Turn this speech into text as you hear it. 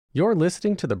You're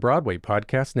listening to the Broadway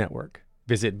Podcast Network.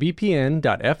 Visit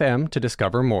bpn.fm to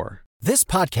discover more. This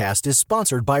podcast is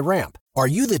sponsored by Ramp. Are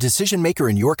you the decision maker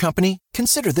in your company?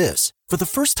 Consider this. For the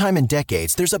first time in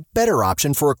decades, there's a better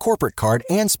option for a corporate card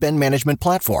and spend management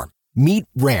platform. Meet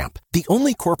Ramp, the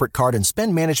only corporate card and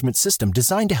spend management system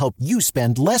designed to help you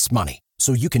spend less money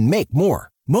so you can make more.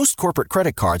 Most corporate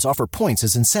credit cards offer points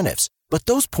as incentives, but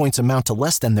those points amount to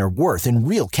less than their worth in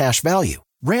real cash value.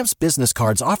 Ramp's business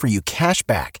cards offer you cash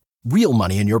back, real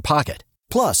money in your pocket.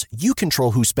 Plus, you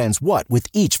control who spends what with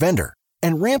each vendor.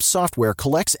 And Ramp's software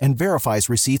collects and verifies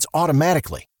receipts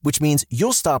automatically, which means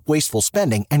you'll stop wasteful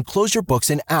spending and close your books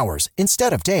in hours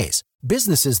instead of days.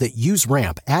 Businesses that use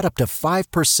Ramp add up to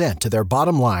 5% to their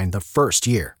bottom line the first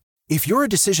year. If you're a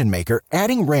decision maker,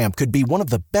 adding Ramp could be one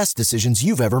of the best decisions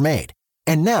you've ever made.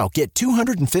 And now get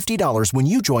 $250 when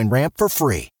you join Ramp for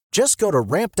free. Just go to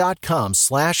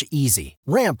ramp.com/easy.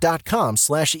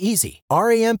 Ramp.com/easy.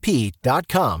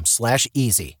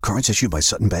 RAMP.com/easy. Cards issued by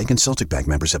Sutton Bank and Celtic Bank,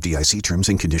 members FDIC. Terms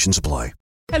and conditions apply.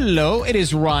 Hello, it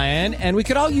is Ryan, and we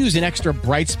could all use an extra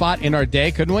bright spot in our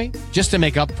day, couldn't we? Just to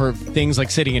make up for things like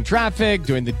sitting in traffic,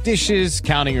 doing the dishes,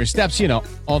 counting your steps, you know,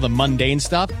 all the mundane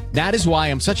stuff. That is why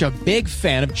I'm such a big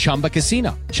fan of Chumba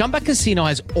Casino. Chumba Casino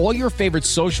has all your favorite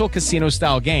social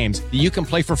casino-style games that you can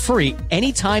play for free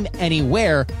anytime,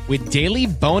 anywhere with daily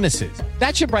bonuses.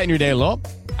 That should brighten your day a little.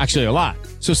 Actually, a lot.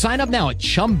 So sign up now at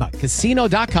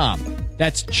ChumbaCasino.com.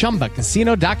 That's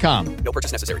ChumbaCasino.com. No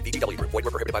purchase necessary. VGW Group. Void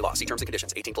where prohibited by law. See terms and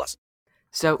conditions. 18+.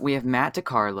 So we have Matt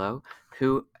DiCarlo,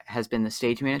 who has been the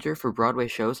stage manager for Broadway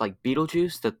shows like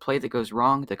Beetlejuice, The Play That Goes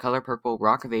Wrong, The Color Purple,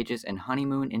 Rock of Ages, and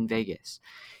Honeymoon in Vegas.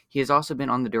 He has also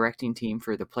been on the directing team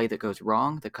for The Play That Goes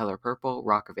Wrong, The Color Purple,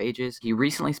 Rock of Ages. He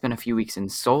recently spent a few weeks in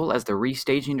Seoul as the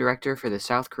restaging director for the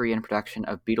South Korean production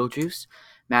of Beetlejuice.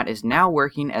 Matt is now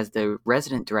working as the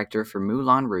resident director for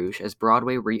Moulin Rouge as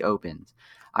Broadway reopens.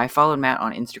 I followed Matt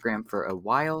on Instagram for a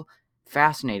while,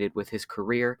 fascinated with his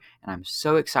career, and I'm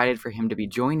so excited for him to be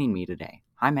joining me today.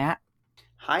 Hi, Matt.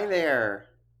 Hi there.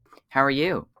 How are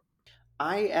you?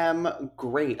 I am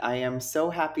great. I am so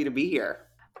happy to be here.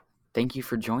 Thank you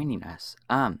for joining us.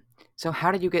 So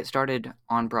how did you get started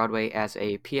on Broadway as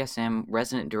a PSM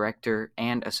resident director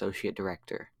and associate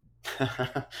director?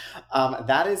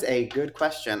 That is a good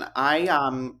question.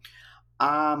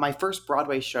 My first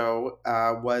Broadway show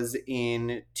was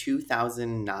in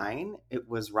 2009. It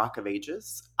was Rock of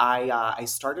Ages. I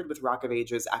started with Rock of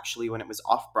Ages actually when it was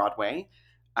off-Broadway.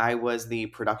 I was the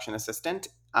production assistant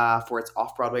for its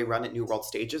off-Broadway run at New World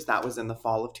Stages. That was in the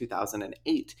fall of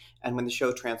 2008. And when the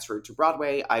show transferred to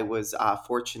Broadway, I was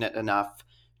fortunate enough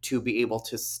to be able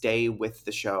to stay with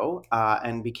the show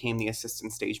and became the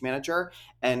assistant stage manager.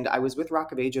 And I was with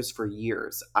Rock of Ages for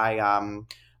years.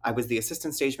 I was the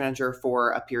assistant stage manager for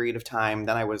a period of time.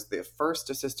 Then I was the first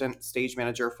assistant stage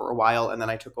manager for a while. And then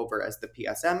I took over as the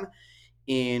PSM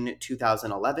in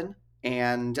 2011.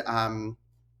 And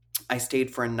I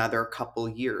stayed for another couple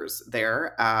years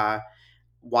there.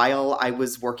 While I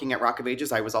was working at Rock of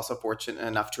Ages, I was also fortunate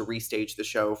enough to restage the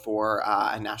show for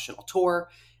a national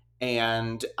tour.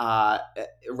 And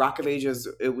Rock of Ages,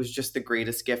 it was just the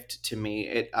greatest gift to me.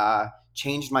 It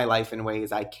changed my life in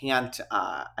ways I can't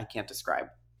describe.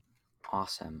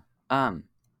 Awesome.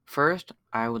 First,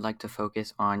 I would like to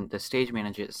focus on the stage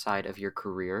manager side of your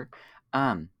career.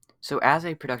 So as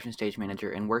a production stage manager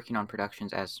and working on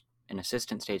productions as an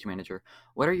assistant stage manager,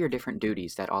 what are your different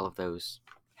duties that all of those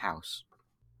house?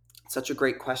 Such a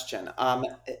great question.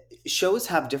 Shows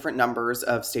have different numbers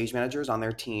of stage managers on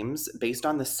their teams based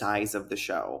on the size of the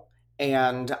show.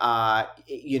 And,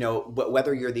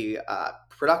 whether you're the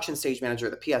production stage manager,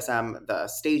 the PSM, the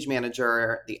stage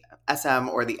manager, the SM,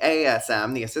 or the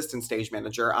ASM, the assistant stage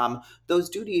manager, those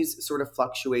duties sort of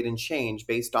fluctuate and change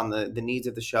based on the needs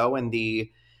of the show and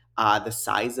the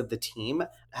size of the team.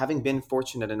 Having been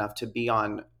fortunate enough to be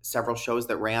on several shows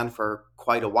that ran for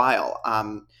quite a while,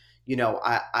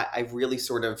 I've really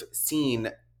sort of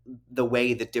seen the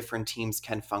way that different teams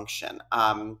can function.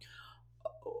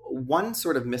 One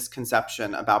sort of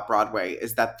misconception about Broadway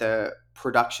is that the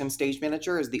production stage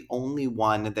manager is the only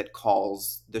one that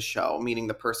calls the show, meaning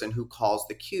the person who calls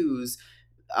the cues,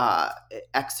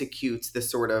 executes the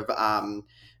sort of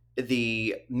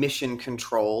the mission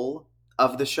control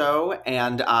of the show.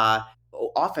 And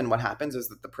often what happens is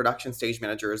that the production stage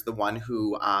manager is the one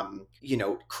who,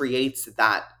 creates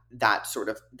that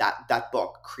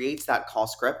book, creates that call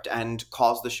script and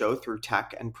calls the show through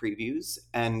tech and previews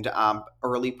and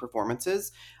early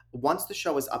performances. Once the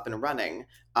show is up and running,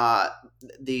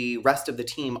 the rest of the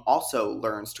team also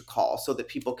learns to call so that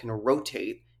people can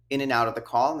rotate in and out of the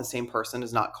call, and the same person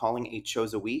is not calling 8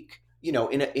 shows a week.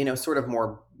 In a sort of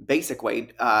more basic way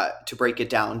to break it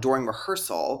down, during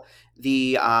rehearsal,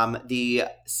 the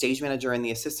stage manager and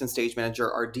the assistant stage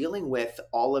manager are dealing with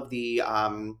all of the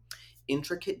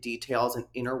intricate details and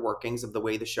inner workings of the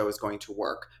way the show is going to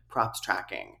work: props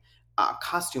tracking,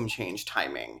 costume change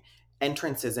timing,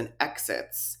 entrances and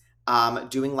exits,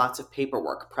 doing lots of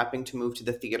paperwork, prepping to move to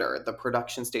the theater. The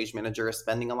production stage manager is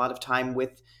spending a lot of time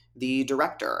with the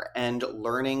director and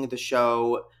learning the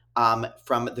show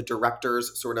from the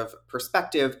director's sort of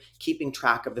perspective, keeping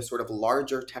track of the sort of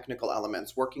larger technical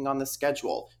elements, working on the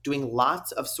schedule, doing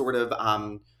lots of sort of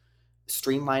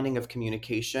streamlining of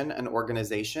communication and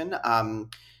organization.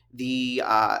 The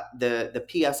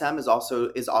PSM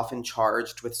is often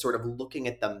charged with sort of looking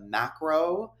at the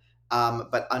macro,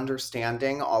 but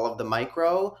understanding all of the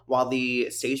micro, while the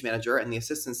stage manager and the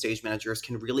assistant stage managers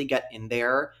can really get in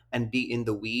there and be in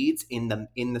the weeds, in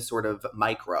the sort of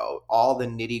micro, all the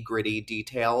nitty gritty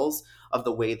details of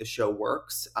the way the show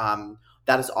works.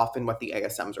 That is often what the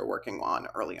ASMs are working on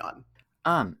early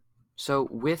on. So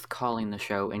with calling the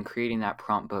show and creating that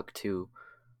prompt book to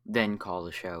then call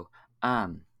the show,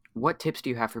 what tips do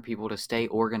you have for people to stay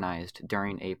organized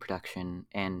during a production?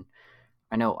 And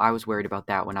I know I was worried about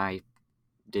that when I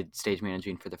did stage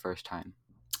managing for the first time.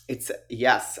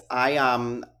 Yes, I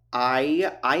am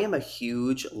a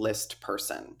huge list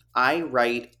person. I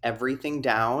write everything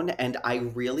down, and I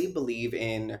really believe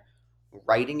in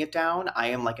writing it down. I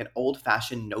am like an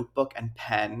old-fashioned notebook and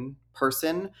pen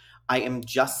person. I am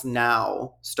just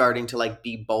now starting to like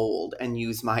be bold and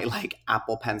use my like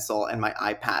Apple Pencil and my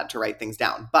iPad to write things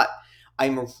down. But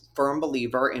I'm a firm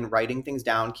believer in writing things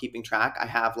down, keeping track. I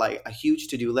have like a huge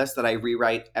to-do list that I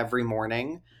rewrite every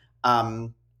morning.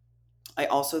 I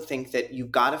also think that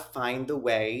you've got to find the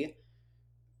way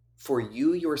for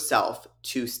you yourself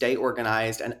to stay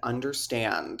organized and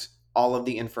understand all of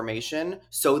the information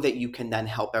so that you can then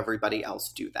help everybody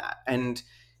else do that. And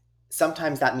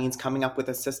sometimes that means coming up with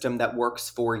a system that works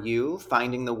for you,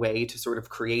 finding the way to sort of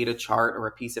create a chart or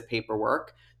a piece of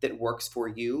paperwork that works for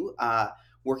you.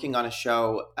 Working on a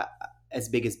show as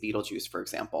big as Beetlejuice, for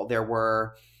example, there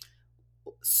were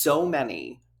so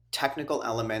many technical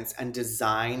elements and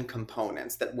design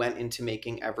components that went into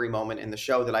making every moment in the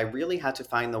show that I really had to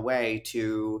find the way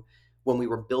to, when we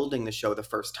were building the show the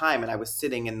first time and I was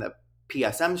sitting in the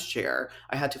PSM's chair,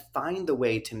 I had to find the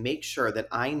way to make sure that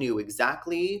I knew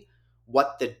exactly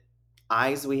what the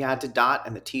I's we had to dot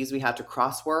and the T's we had to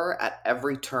cross were at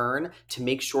every turn to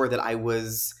make sure that I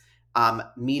was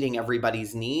meeting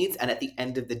everybody's needs. And at the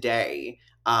end of the day,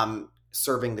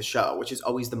 serving the show, which is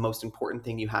always the most important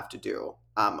thing you have to do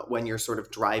when you're sort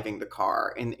of driving the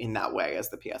car in that way as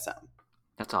the PSM.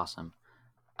 That's awesome.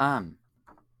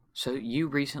 So you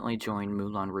recently joined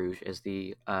Moulin Rouge as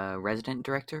the resident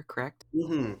director, correct?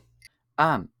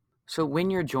 Mm-hmm. So when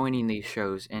you're joining these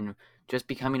shows and just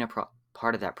becoming a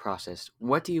part of that process,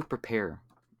 what do you prepare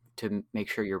to make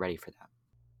sure you're ready for that?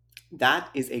 That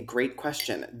is a great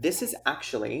question. This is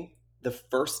actually the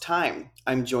first time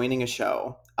I'm joining a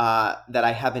show that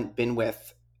I haven't been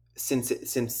with since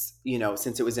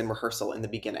it was in rehearsal in the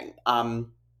beginning.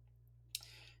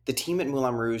 The team at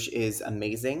Moulin Rouge is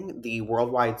amazing. The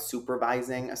worldwide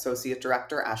supervising associate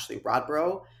director, Ashley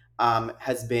Rodbro,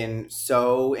 has been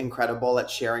so incredible at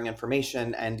sharing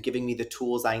information and giving me the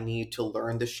tools I need to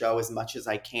learn the show as much as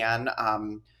I can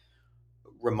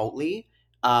remotely.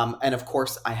 And of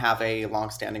course, I have a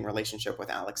long-standing relationship with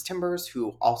Alex Timbers,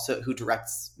 who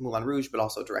directs Moulin Rouge, but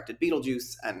also directed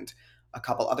Beetlejuice and a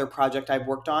couple other projects I've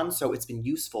worked on. So it's been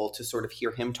useful to sort of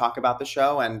hear him talk about the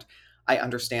show, and I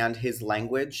understand his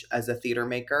language as a theater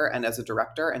maker and as a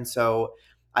director. And so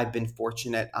I've been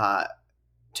fortunate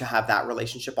to have that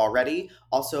relationship already.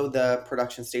 Also, the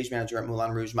production stage manager at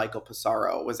Moulin Rouge, Michael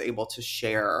Pissarro, was able to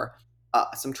share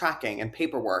some tracking and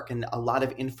paperwork and a lot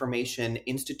of information,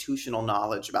 institutional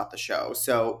knowledge about the show.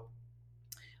 So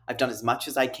I've done as much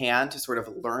as I can to sort of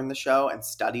learn the show and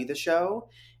study the show.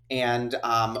 And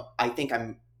I think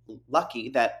I'm lucky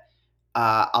that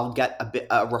I'll get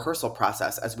a rehearsal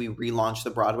process as we relaunch the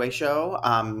Broadway show.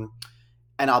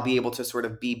 And I'll be able to sort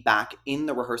of be back in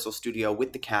the rehearsal studio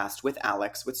with the cast, with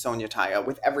Alex, with Sonia Taya,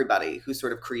 with everybody who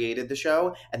sort of created the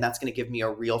show. And that's going to give me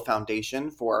a real foundation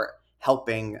for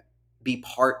helping be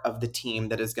part of the team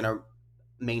that is going to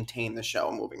maintain the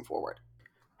show moving forward.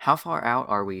 How far out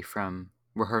are we from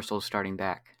rehearsals starting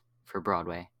back for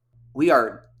Broadway? We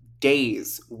are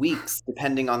days, weeks,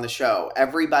 depending on the show.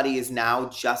 Everybody is now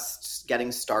just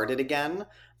getting started again.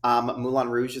 Moulin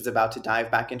Rouge is about to dive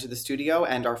back into the studio,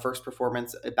 and our first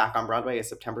performance back on Broadway is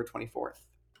September 24th.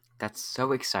 That's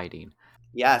so exciting.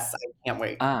 Yes, I can't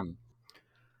wait.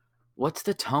 What's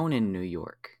the tone in New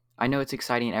York? I know it's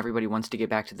exciting and everybody wants to get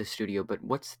back to the studio, but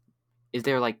is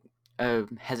there like a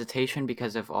hesitation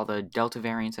because of all the Delta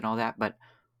variants and all that, but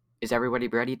is everybody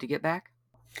ready to get back?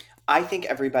 I think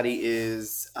everybody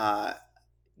is, I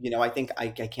think I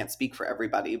can't speak for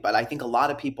everybody, but I think a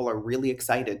lot of people are really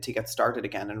excited to get started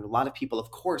again. And a lot of people, of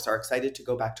course, are excited to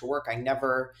go back to work. I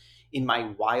never, in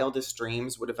my wildest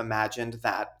dreams, would have imagined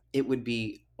that it would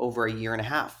be over a year and a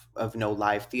half of no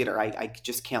live theater. I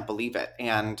just can't believe it.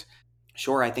 And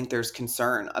sure, I think there's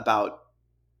concern about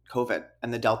COVID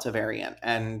and the Delta variant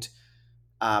and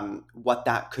what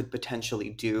that could potentially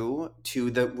do to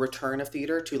the return of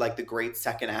theater, to like the great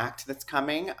second act that's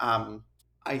coming.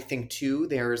 I think too,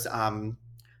 there's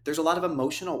a lot of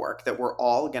emotional work that we're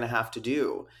all going to have to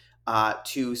do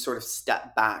to sort of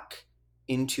step back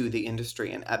into the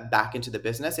industry and back into the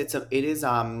business. It is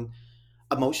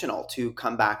emotional to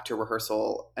come back to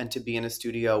rehearsal and to be in a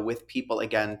studio with people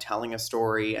again, telling a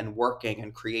story and working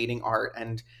and creating art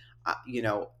and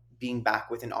being back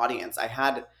with an audience. I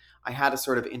had a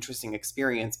sort of interesting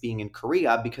experience being in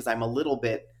Korea because I'm a little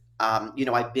bit,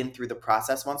 I've been through the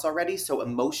process once already. So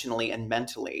emotionally and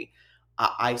mentally,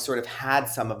 I sort of had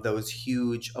some of those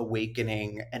huge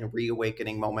awakening and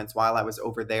reawakening moments while I was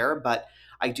over there. But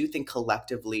I do think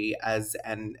collectively as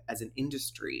an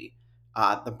industry,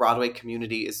 the Broadway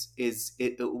community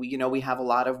we have a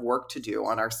lot of work to do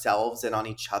on ourselves and on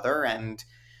each other, and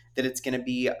that it's going to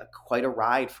be quite a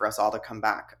ride for us all to come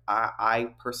back.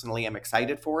 I personally am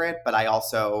excited for it, but I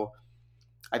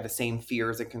have the same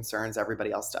fears and concerns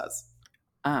everybody else does.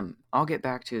 I'll get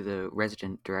back to the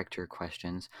resident director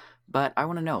questions, but I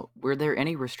want to know, were there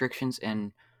any restrictions,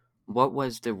 and what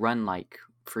was the run like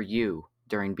for you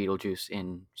during Beetlejuice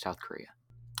in South Korea?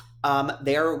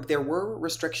 There were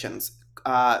restrictions.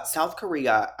 South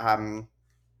Korea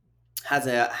has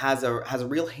a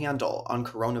real handle on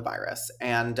coronavirus,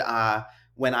 and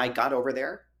when I got over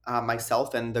there,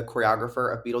 myself and the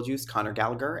choreographer of Beetlejuice, Connor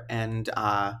Gallagher, and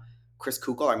Chris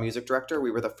Kugel, our music director, we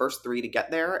were the first 3 to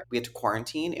get there. We had to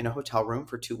quarantine in a hotel room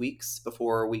for 2 weeks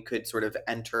before we could sort of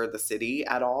enter the city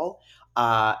at all.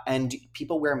 And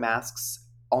people wear masks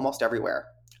almost everywhere,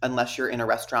 unless you're in a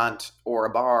restaurant or a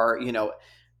bar.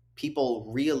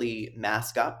 People really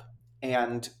mask up.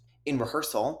 And in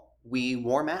rehearsal, we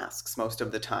wore masks most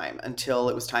of the time until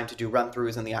it was time to do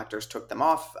run-throughs and the actors took them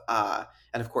off.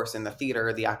 And of course, in the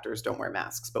theater, the actors don't wear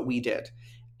masks, but we did.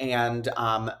 And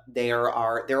there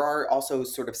are also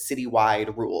sort of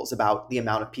citywide rules about the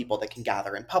amount of people that can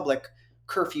gather in public,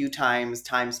 curfew times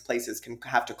places can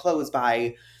have to close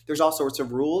by. There's all sorts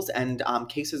of rules, and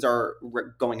cases are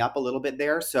going up a little bit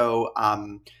there. So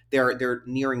they're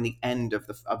nearing the end of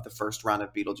the first run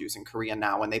of Beetlejuice in Korea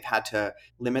now, and they've had to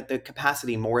limit the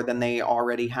capacity more than they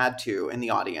already had to in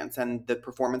the audience, and the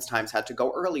performance times had to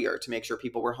go earlier to make sure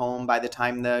people were home by the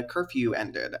time the curfew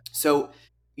ended. So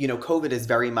COVID is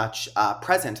very much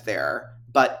present there,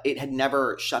 but it had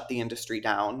never shut the industry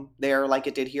down there like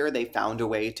it did here. They found a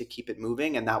way to keep it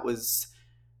moving, and that was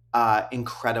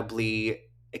incredibly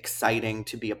exciting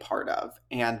to be a part of.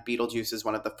 And Beetlejuice is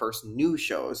one of the first new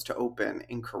shows to open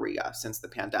in Korea since the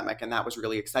pandemic, and that was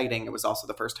really exciting. It was also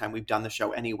the first time we've done the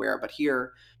show anywhere but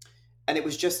here. And it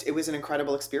was an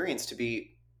incredible experience to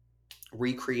be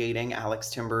recreating Alex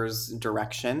Timber's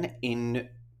direction in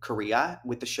Korea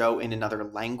with the show in another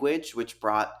language, which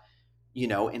brought,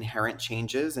 inherent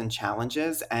changes and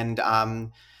challenges. And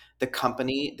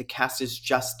the cast is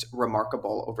just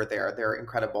remarkable over there. They're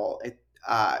incredible.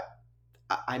 I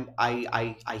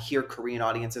hear Korean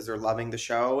audiences are loving the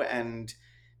show, and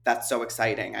that's so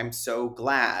exciting. I'm so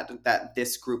glad that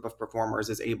this group of performers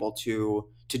is able to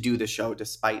do the show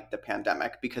despite the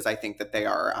pandemic, because I think that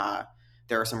there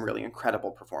are some really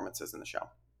incredible performances in the show.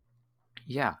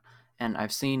 Yeah. And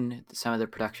I've seen some of the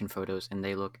production photos, and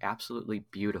they look absolutely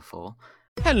beautiful.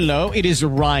 Hello, it is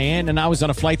Ryan, and I was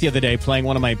on a flight the other day playing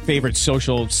one of my favorite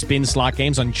social spin slot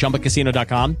games on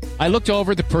ChumbaCasino.com. I looked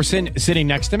over at the person sitting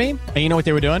next to me, and you know what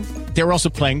they were doing? They were also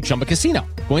playing Chumba Casino.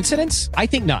 Coincidence? I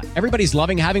think not. Everybody's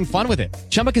loving having fun with it.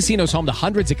 Chumba Casino is home to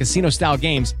hundreds of casino-style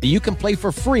games that you can play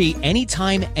for free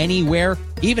anytime, anywhere,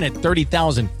 even at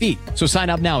 30,000 feet. So sign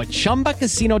up now at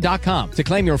ChumbaCasino.com to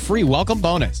claim your free welcome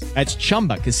bonus. That's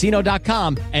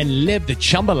ChumbaCasino.com and live the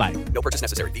Chumba life. No purchase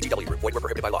necessary. VGW Group. Void where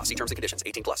prohibited by law. See terms and conditions.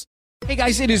 18+. Hey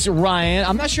guys, it is Ryan.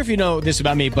 I'm not sure if you know this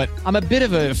about me, but I'm a bit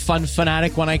of a fun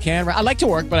fanatic when I can. I like to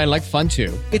work, but I like fun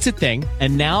too. It's a thing.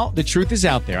 And now the truth is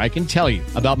out there. I can tell you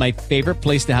about my favorite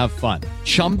place to have fun.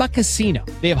 Chumba Casino.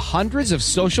 They have hundreds of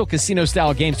social casino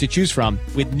style games to choose from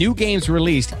with new games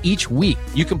released each week.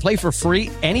 You can play for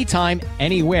free anytime,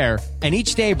 anywhere. And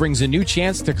each day brings a new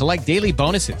chance to collect daily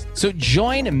bonuses. So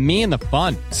join me in the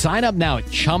fun. Sign up now at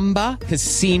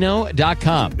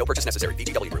ChumbaCasino.com. No purchase necessary.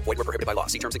 VGW Group. Void where prohibited by law.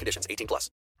 See terms and conditions.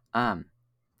 18+.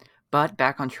 But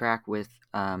back on track with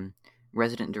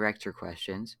resident director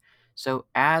questions. So,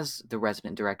 as the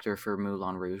resident director for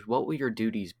Moulin Rouge, what will your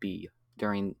duties be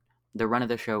during the run of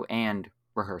the show and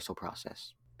rehearsal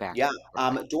process?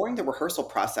 During the rehearsal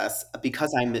process,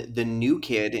 because I'm the new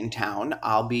kid in town,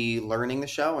 I'll be learning the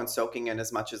show and soaking in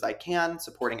as much as I can,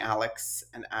 supporting Alex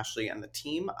and Ashley and the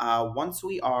team. Once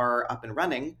we are up and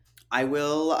running, I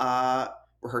will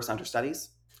rehearse understudies.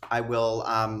 I will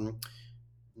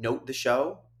note the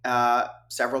show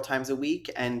several times a week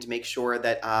and make sure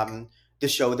that the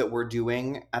show that we're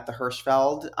doing at the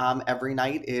Hirschfeld every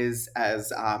night is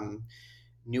as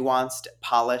nuanced,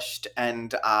 polished,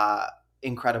 and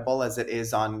incredible as it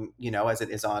is on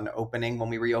opening when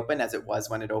we reopen, as it was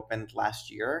when it opened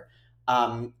last year.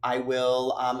 I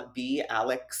will be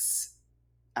Alex's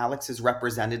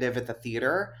representative at the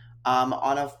theater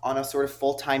on a sort of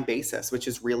full-time basis, which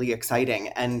is really exciting.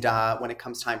 And when it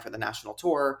comes time for the national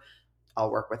tour, I'll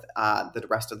work with the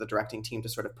rest of the directing team to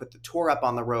sort of put the tour up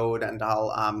on the road, and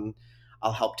I'll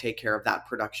help take care of that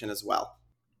production as well.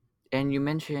 And you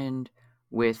mentioned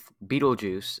with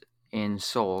Beetlejuice in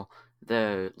Seoul,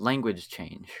 the language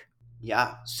change.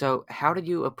 Yeah. So how did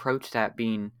you approach that,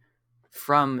 being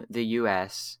from the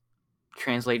U.S.,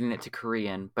 translating it to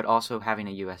Korean, but also having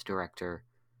a U.S. director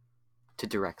to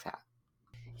direct that?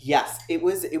 Yes, it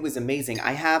was amazing.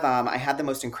 I had the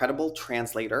most incredible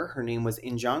translator. Her name was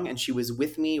Injung, and she was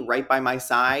with me right by my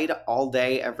side all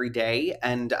day, every day.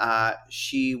 And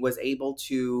she was able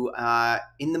to,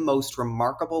 in the most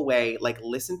remarkable way,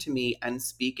 listen to me and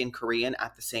speak in Korean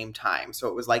at the same time. So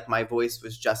it was like my voice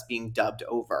was just being dubbed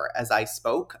over as I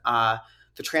spoke. The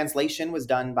translation was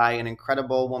done by an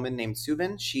incredible woman named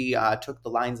Subin. She took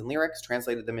the lines and lyrics,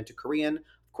 translated them into Korean.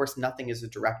 Of course, nothing is a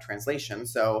direct translation,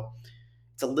 so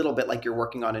it's a little bit like you're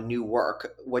working on a new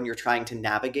work when you're trying to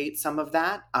navigate some of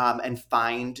that and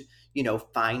find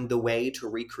the way to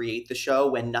recreate the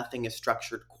show when nothing is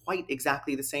structured quite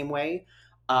exactly the same way.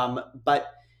 But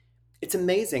it's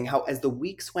amazing how, as the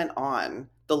weeks went on,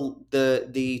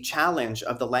 the challenge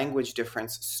of the language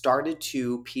difference started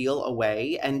to peel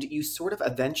away, and you sort of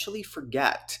eventually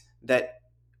forget that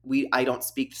I don't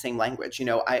speak the same language.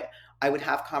 I would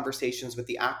have conversations with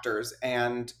the actors,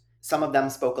 and some of them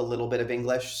spoke a little bit of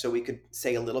English, so we could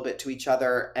say a little bit to each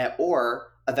other,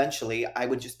 or eventually I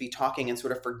would just be talking and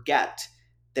sort of forget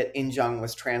that Injung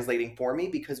was translating for me,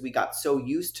 because we got so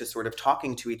used to sort of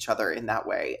talking to each other in that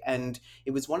way. And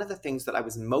it was one of the things that I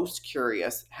was most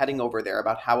curious heading over there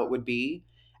about how it would be.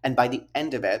 And by the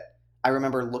end of it, I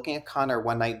remember looking at Connor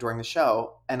one night during the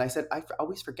show, and I said, I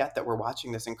always forget that we're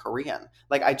watching this in Korean.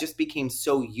 I just became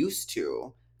so used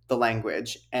to the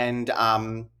language and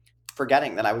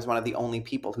forgetting that I was one of the only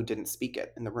people who didn't speak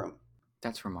it in the room.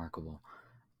 That's remarkable.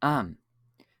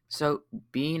 So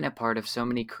being a part of so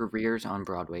many careers on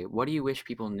Broadway, what do you wish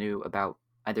people knew about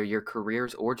either your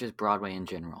careers or just Broadway in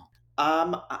general?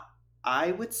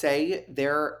 I would say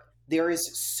there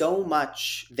is so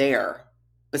much there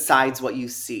besides what you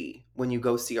see when you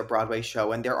go see a Broadway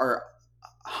show. And there are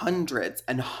hundreds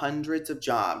and hundreds of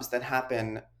jobs that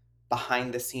happen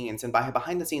behind the scenes. And by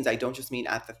behind the scenes, I don't just mean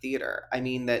at the theater. I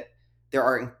mean that there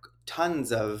are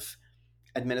tons of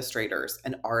administrators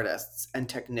and artists and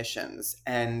technicians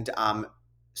and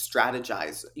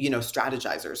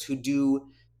strategizers who do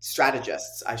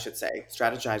strategists, I should say.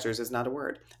 Strategizers is not a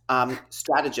word.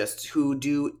 Strategists who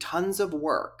do tons of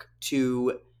work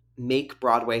to make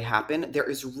Broadway happen. There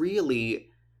is really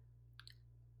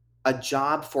a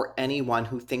job for anyone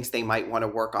who thinks they might want to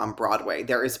work on Broadway.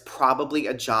 There is probably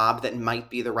a job that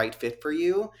might be the right fit for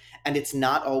you, and it's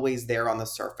not always there on the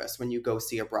surface when you go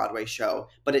see a Broadway show,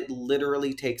 but it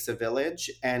literally takes a village.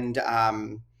 And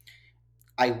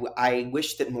I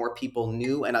wish that more people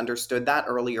knew and understood that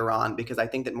earlier on, because I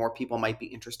think that more people might be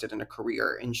interested in a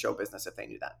career in show business if they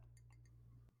knew that.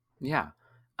 Yeah.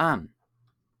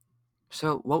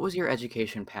 So what was your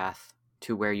education path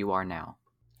to where you are now?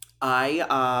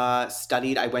 I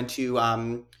went to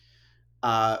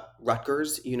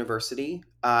Rutgers University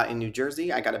in New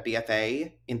Jersey. I got a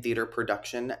BFA in theater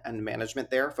production and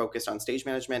management there, focused on stage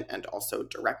management and also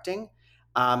directing.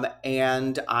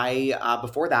 And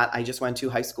before that, I just went to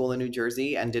high school in New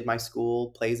Jersey and did my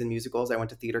school plays and musicals. I went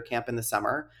to theater camp in the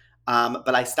summer.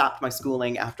 But I stopped my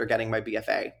schooling after getting my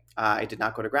BFA. I did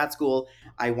not go to grad school.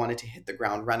 I wanted to hit the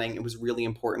ground running. It was really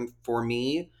important for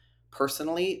me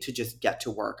personally to just get to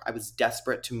work. I was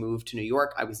desperate to move to New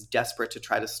York. I was desperate to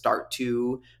try to start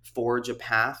to forge a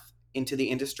path into the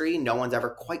industry. No one's ever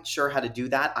quite sure how to do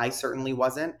that. I certainly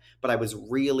wasn't, but I was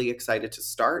really excited to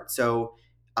start. So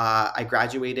I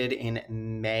graduated in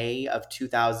May of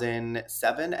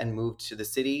 2007 and moved to the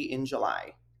city in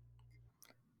July.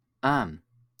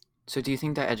 So do you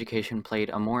think that education played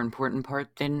a more important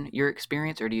part than your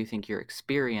experience, or do you think your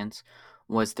experience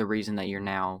was the reason that you're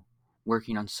now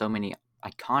working on so many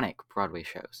iconic Broadway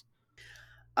shows?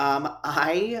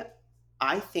 I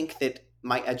think that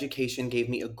my education gave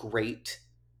me a great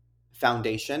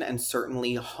foundation and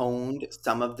certainly honed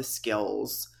some of the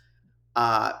skills,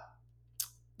 uh,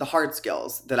 the hard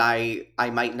skills that I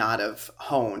might not have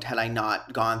honed had I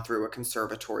not gone through a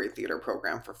conservatory theater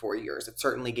program for 4 years. It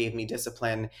certainly gave me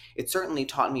discipline. It certainly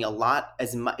taught me a lot.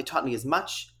 It taught me as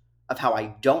much of how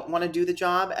I don't want to do the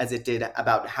job as it did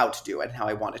about how to do it and how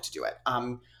I wanted to do it.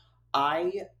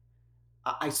 I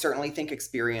I certainly think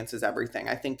experience is everything.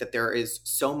 I think that there is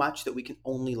so much that we can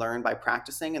only learn by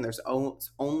practicing, and there's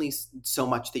only so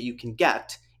much that you can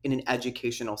get in an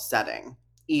educational setting,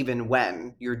 even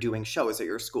when you're doing shows at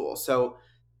your school. So,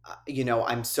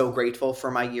 I'm so grateful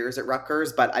for my years at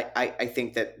Rutgers, but I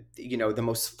think that, the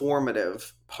most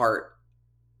formative part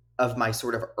of my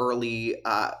sort of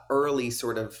early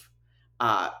sort of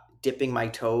uh, dipping my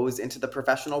toes into the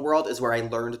professional world is where I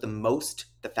learned the most,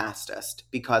 the fastest,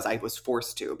 because I was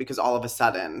forced to. Because all of a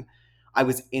sudden, I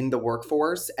was in the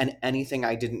workforce, and anything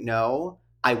I didn't know,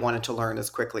 I wanted to learn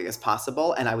as quickly as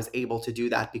possible, and I was able to do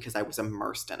that because I was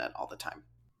immersed in it all the time.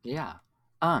 Yeah.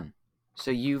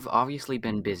 So you've obviously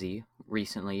been busy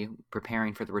recently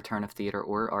preparing for the return of theater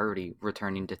or already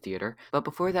returning to theater. But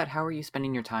before that, how are you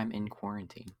spending your time in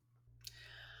quarantine?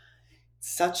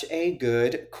 Such a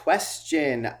good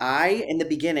question. In the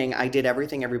beginning, I did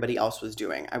everything everybody else was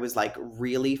doing. I was like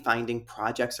really finding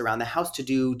projects around the house to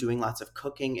do, doing lots of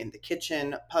cooking in the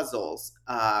kitchen, puzzles,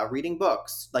 reading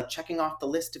books, like checking off the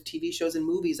list of TV shows and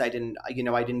movies I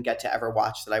didn't get to ever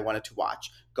watch that I wanted to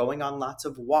watch, going on lots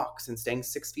of walks and staying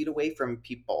 6 feet away from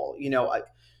people,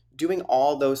 doing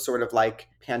all those sort of like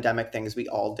pandemic things we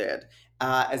all did.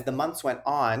 As the months went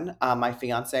on, my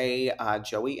fiance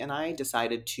Joey and I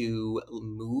decided to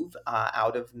move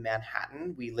out of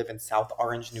Manhattan. We live in South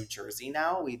Orange, New Jersey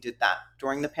now. We did that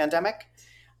during the pandemic.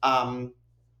 Um,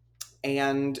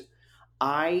 and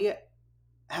I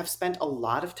have spent a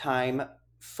lot of time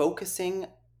focusing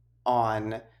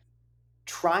on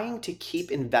trying to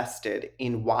keep invested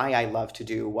in why I love to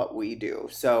do what we do.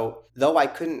 So, though I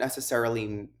couldn't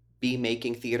necessarily be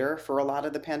making theater for a lot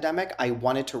of the pandemic, I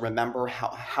wanted to remember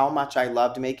how much I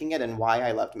loved making it and why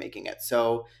I loved making it.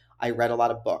 So, I read a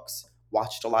lot of books,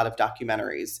 watched a lot of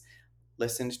documentaries,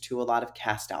 listened to a lot of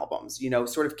cast albums,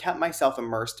 sort of kept myself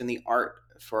immersed in the art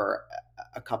for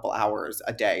a couple hours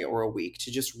a day or a week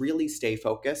to just really stay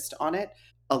focused on it.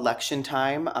 Election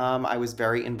time, I was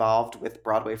very involved with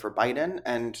Broadway for Biden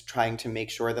and trying to make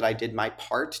sure that I did my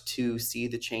part to see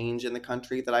the change in the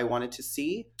country that I wanted to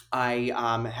see. I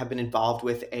have been involved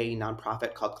with a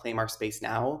nonprofit called Claim Our Space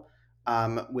Now,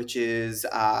 which is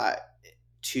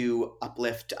to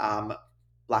uplift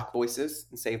Black voices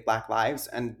and save Black lives.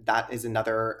 And that is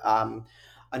another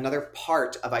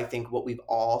part of, I think, what we've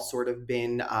all sort of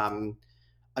been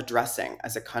addressing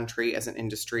as a country, as an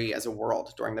industry, as a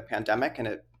world during the pandemic. And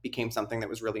it became something that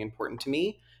was really important to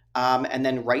me. And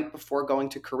then right before going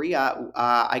to Korea,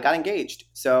 I got engaged.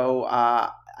 So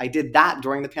I did that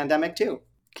during the pandemic too.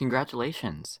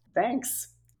 Congratulations. Thanks.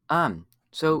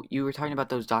 So you were talking about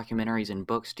those documentaries and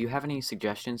books. Do you have any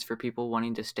suggestions for people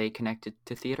wanting to stay connected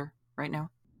to theater right now?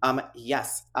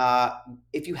 Yes.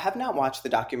 If you have not watched the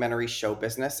documentary Show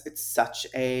Business, it's such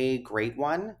a great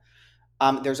one.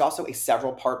 There's also a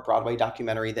several-part Broadway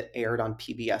documentary that aired on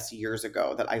PBS years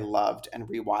ago that I loved and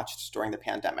rewatched during the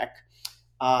pandemic.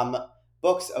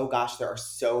 Books, oh gosh, there are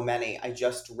so many. I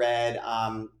just read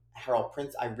I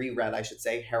should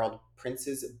say, Harold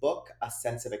Prince's book, A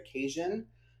Sense of Occasion.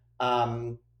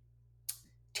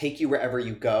 Take You Wherever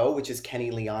You Go, which is Kenny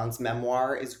Leon's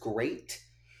memoir, is great.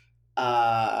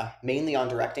 Mainly on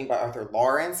directing by Arthur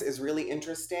Lawrence is really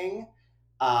interesting.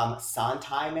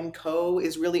 Sondheim and Co.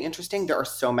 is really interesting. There are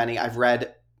so many. I've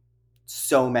read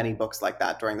so many books like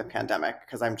that during the pandemic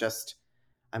because I'm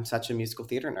such a musical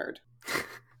theater nerd.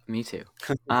 Me too.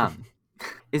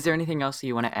 Is there anything else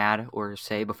you want to add or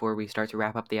say before we start to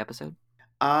wrap up the episode?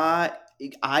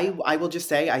 I will just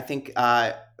say, I think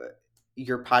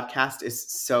your podcast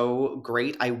is so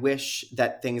great. I wish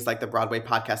that things like the Broadway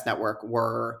Podcast Network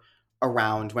were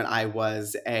around when I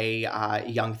was a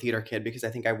young theater kid, because I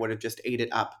think I would have just ate it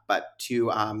up. But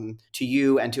to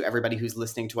you and to everybody who's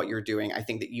listening to what you're doing, I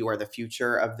think that you are the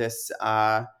future of this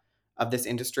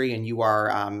industry, and you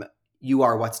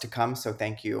are what's to come. So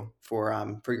thank you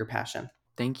for your passion.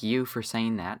 Thank you for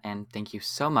saying that, and thank you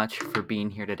so much for being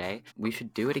here today. We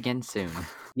should do it again soon.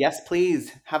 Yes,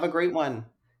 please. Have a great one.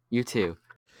 You too.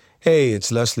 Hey,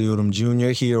 it's Leslie Odom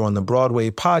Jr. here on the Broadway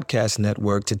Podcast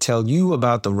Network to tell you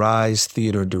about the Rise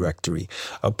Theater Directory,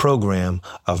 a program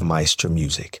of Maestro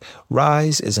Music.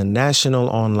 Rise is a national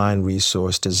online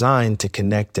resource designed to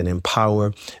connect and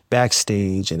empower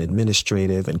backstage and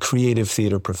administrative and creative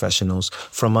theater professionals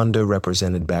from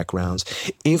underrepresented backgrounds.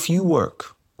 If you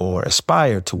work or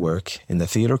aspire to work in the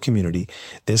theater community,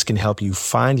 this can help you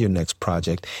find your next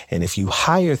project. And if you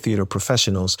hire theater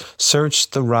professionals, search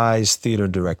the Rise Theater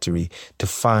Directory to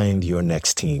find your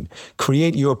next team.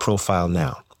 Create your profile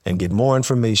now and get more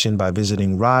information by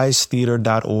visiting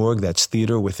risetheater.org. That's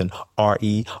theater with an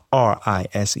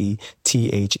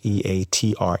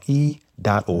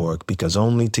RERISETHEATRE.org, because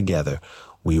only together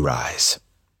we rise.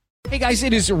 Hey guys,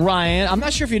 it is Ryan. I'm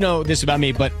not sure if you know this about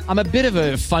me, but I'm a bit of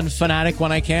a fun fanatic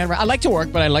when I can. I like to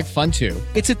work, but I like fun too.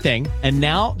 It's a thing. And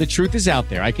now the truth is out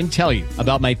there. I can tell you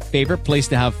about my favorite place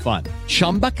to have fun.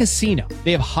 Chumba Casino.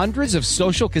 They have hundreds of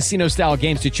social casino style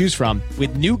games to choose from,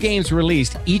 with new games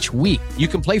released each week. You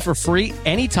can play for free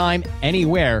anytime,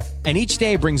 anywhere. And each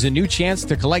day brings a new chance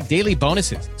to collect daily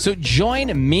bonuses. So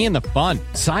join me in the fun.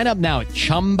 Sign up now at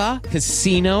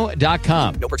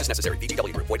ChumbaCasino.com. No purchase necessary.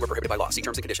 VGW Group. Void where prohibited by law. See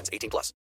terms and conditions. 18+.